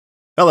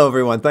Hello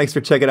everyone, thanks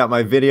for checking out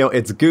my video.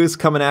 It's Goose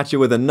coming at you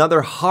with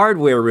another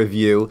hardware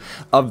review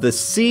of the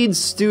Seeed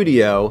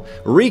Studio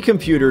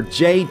reComputer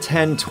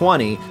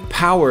J1020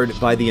 powered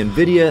by the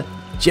nVidia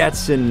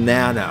Jetson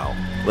Nano.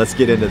 Let's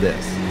get into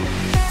this.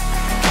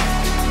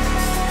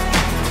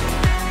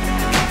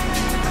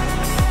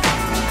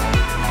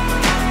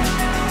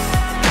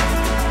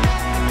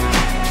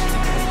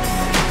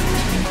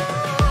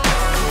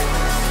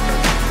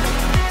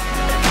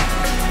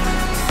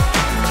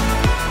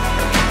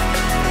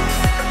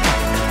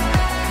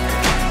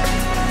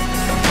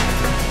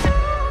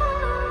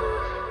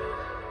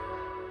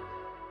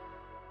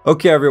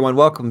 Okay everyone,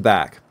 welcome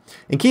back.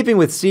 In keeping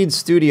with Seeed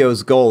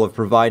Studio's goal of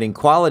providing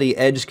quality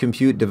edge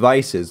compute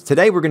devices,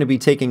 today we're going to be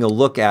taking a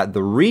look at the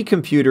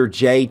reComputer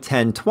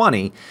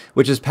J1020,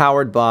 which is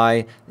powered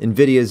by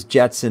nVidia's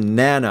Jetson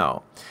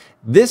Nano.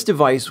 This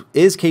device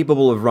is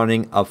capable of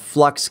running a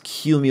Flux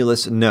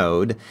Cumulus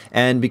node,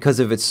 and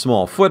because of its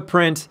small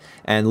footprint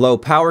and low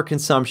power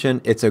consumption,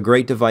 it's a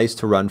great device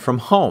to run from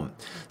home.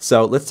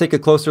 So let's take a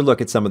closer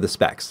look at some of the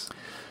specs.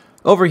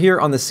 Over here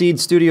on the Seeed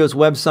Studio's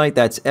website,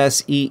 that's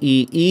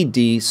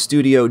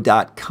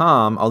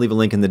seedstudio.com. I'll leave a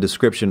link in the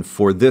description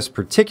for this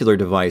particular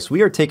device.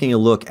 We are taking a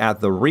look at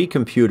the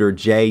reComputer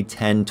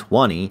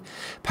J1020,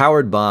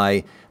 powered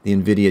by the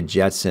nVidia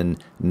Jetson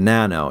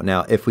Nano.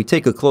 Now, if we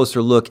take a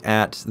closer look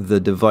at the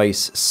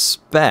device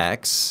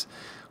specs,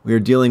 we are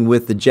dealing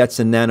with the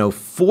Jetson Nano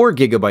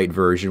 4GB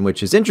version,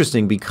 which is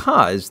interesting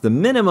because the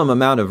minimum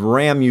amount of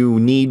RAM you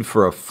need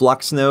for a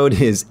Flux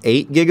node is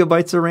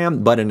 8GB of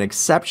RAM, but an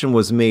exception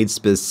was made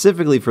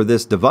specifically for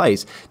this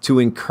device to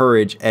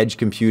encourage edge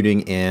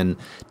computing and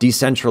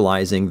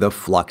decentralizing the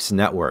Flux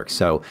network.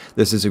 So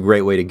this is a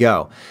great way to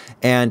go.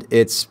 And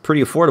it's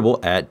pretty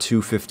affordable at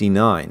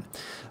 $259.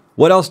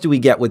 What else do we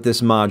get with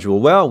this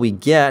module? Well, we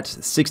get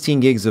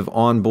 16 gigs of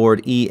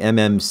onboard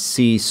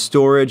eMMC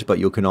storage, but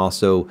you can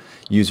also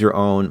use your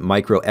own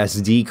micro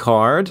SD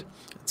card.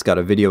 It's got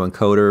a video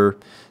encoder,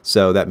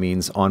 so that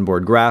means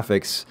onboard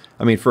graphics.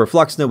 I mean, for a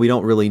Flux node, we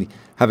don't really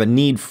have a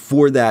need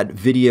for that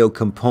video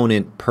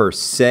component per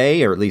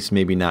se, or at least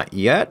maybe not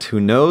yet. Who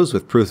knows?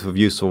 With proof of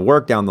useful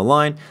work down the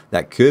line,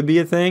 that could be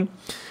a thing.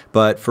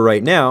 But for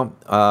right now,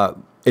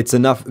 it's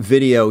enough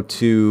video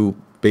to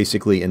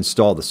basically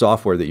install the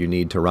software that you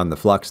need to run the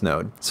Flux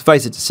node.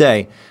 Suffice it to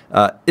say,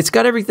 it's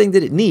got everything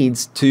that it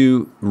needs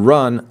to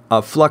run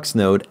a Flux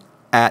node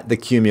at the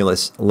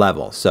Cumulus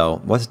level.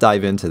 So let's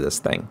dive into this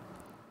thing.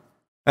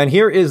 And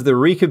here is the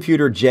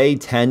reComputer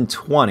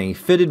J1020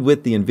 fitted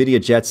with the nVidia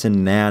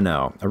Jetson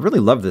Nano. I really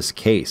love this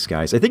case,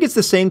 guys. I think it's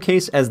the same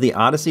case as the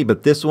Odyssey,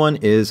 but this one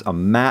is a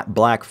matte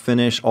black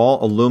finish,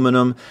 all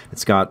aluminum.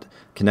 It's got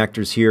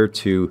connectors here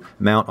to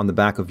mount on the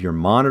back of your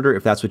monitor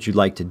if that's what you'd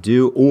like to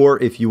do,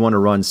 or if you want to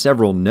run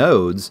several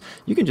nodes,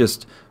 you can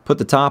just put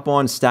the top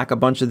on, stack a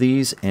bunch of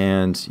these,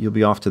 and you'll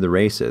be off to the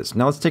races.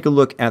 Now let's take a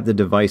look at the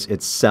device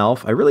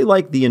itself. I really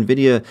like the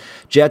nVidia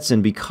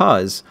Jetson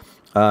because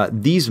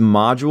these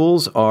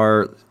modules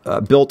are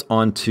built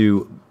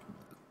onto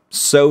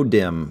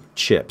SODIMM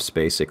chips,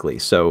 basically.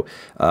 So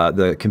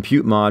the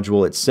compute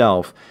module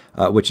itself,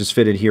 which is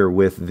fitted here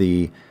with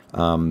the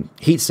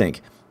heatsink,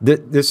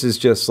 this is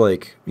just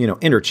like, you know,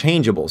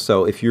 interchangeable.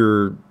 So if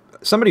you're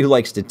somebody who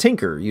likes to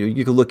tinker,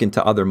 you can look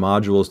into other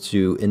modules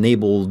to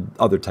enable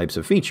other types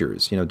of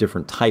features,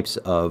 different types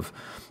of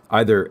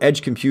either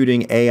edge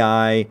computing,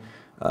 AI,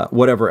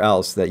 whatever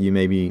else that you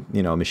may be,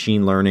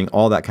 machine learning,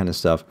 all that kind of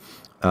stuff.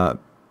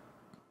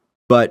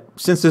 But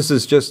since this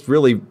is just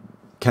really,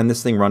 can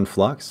this thing run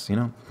Flux?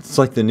 It's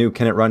like the new,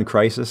 can it run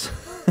Crysis?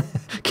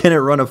 Can it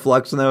run a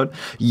Flux node?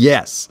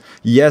 Yes.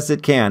 Yes,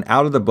 it can.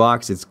 Out of the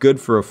box, it's good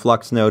for a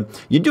Flux node.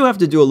 You do have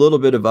to do a little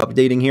bit of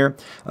updating here,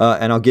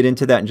 and I'll get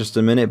into that in just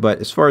a minute. But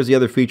as far as the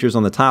other features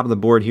on the top of the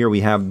board here,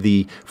 we have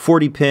the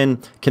 40-pin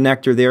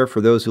connector there for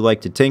those who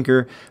like to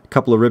tinker. A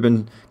couple of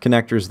ribbon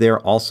connectors there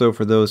also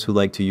for those who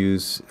like to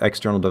use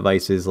external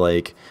devices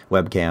like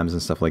webcams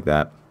and stuff like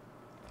that.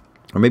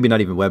 Or maybe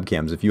not even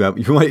webcams. If you want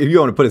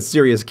to put a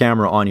serious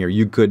camera on here,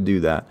 you could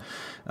do that.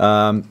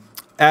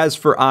 As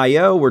for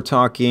I/O, we're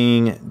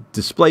talking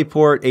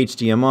DisplayPort,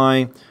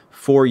 HDMI,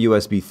 4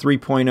 USB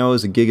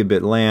 3.0s, a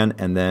gigabit LAN,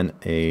 and then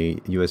a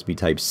USB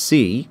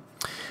Type-C.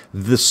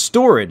 The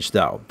storage,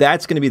 though,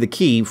 that's going to be the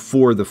key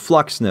for the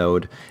Flux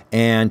node.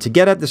 And to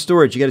get at the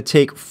storage, you got to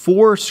take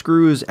 4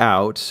 screws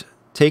out,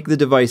 take the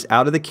device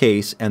out of the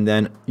case, and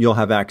then you'll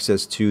have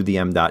access to the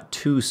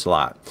M.2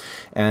 slot.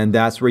 And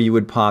that's where you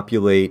would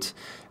populate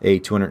a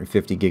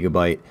 250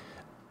 gigabyte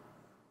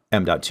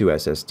M.2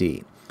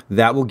 SSD.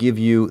 That will give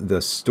you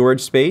the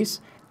storage space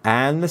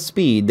and the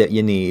speed that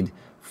you need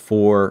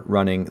for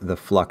running the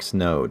Flux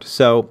node.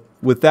 So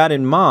with that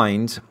in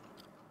mind,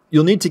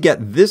 You'll need to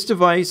get this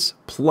device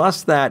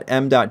plus that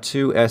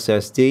M.2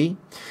 SSD.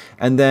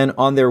 And then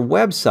on their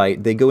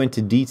website, they go into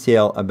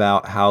detail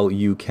about how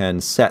you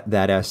can set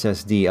that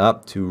SSD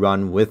up to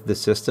run with the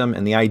system.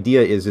 And the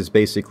idea is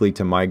basically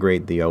to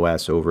migrate the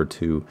OS over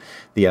to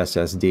the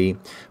SSD.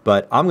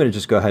 But I'm going to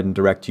just go ahead and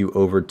direct you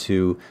over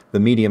to the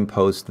Medium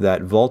post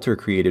that Walter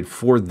created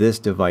for this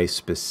device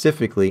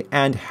specifically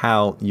and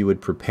how you would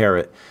prepare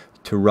it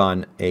to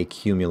run a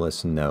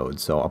Cumulus node.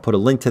 So I'll put a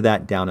link to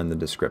that down in the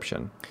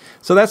description.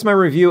 So that's my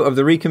review of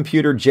the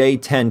reComputer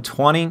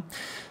J1020.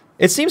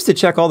 It seems to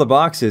check all the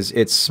boxes.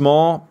 It's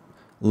small,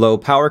 low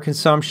power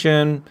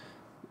consumption,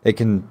 it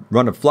can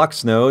run a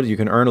Flux node, you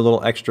can earn a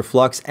little extra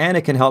Flux, and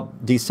it can help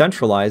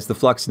decentralize the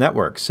Flux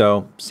network.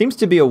 So seems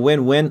to be a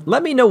win-win.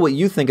 Let me know what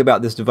you think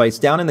about this device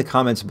down in the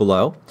comments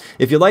below.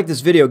 If you like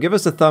this video, give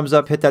us a thumbs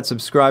up, hit that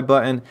subscribe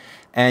button,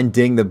 and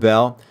ding the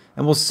bell.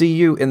 And we'll see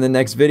you in the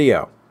next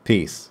video.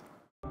 Peace.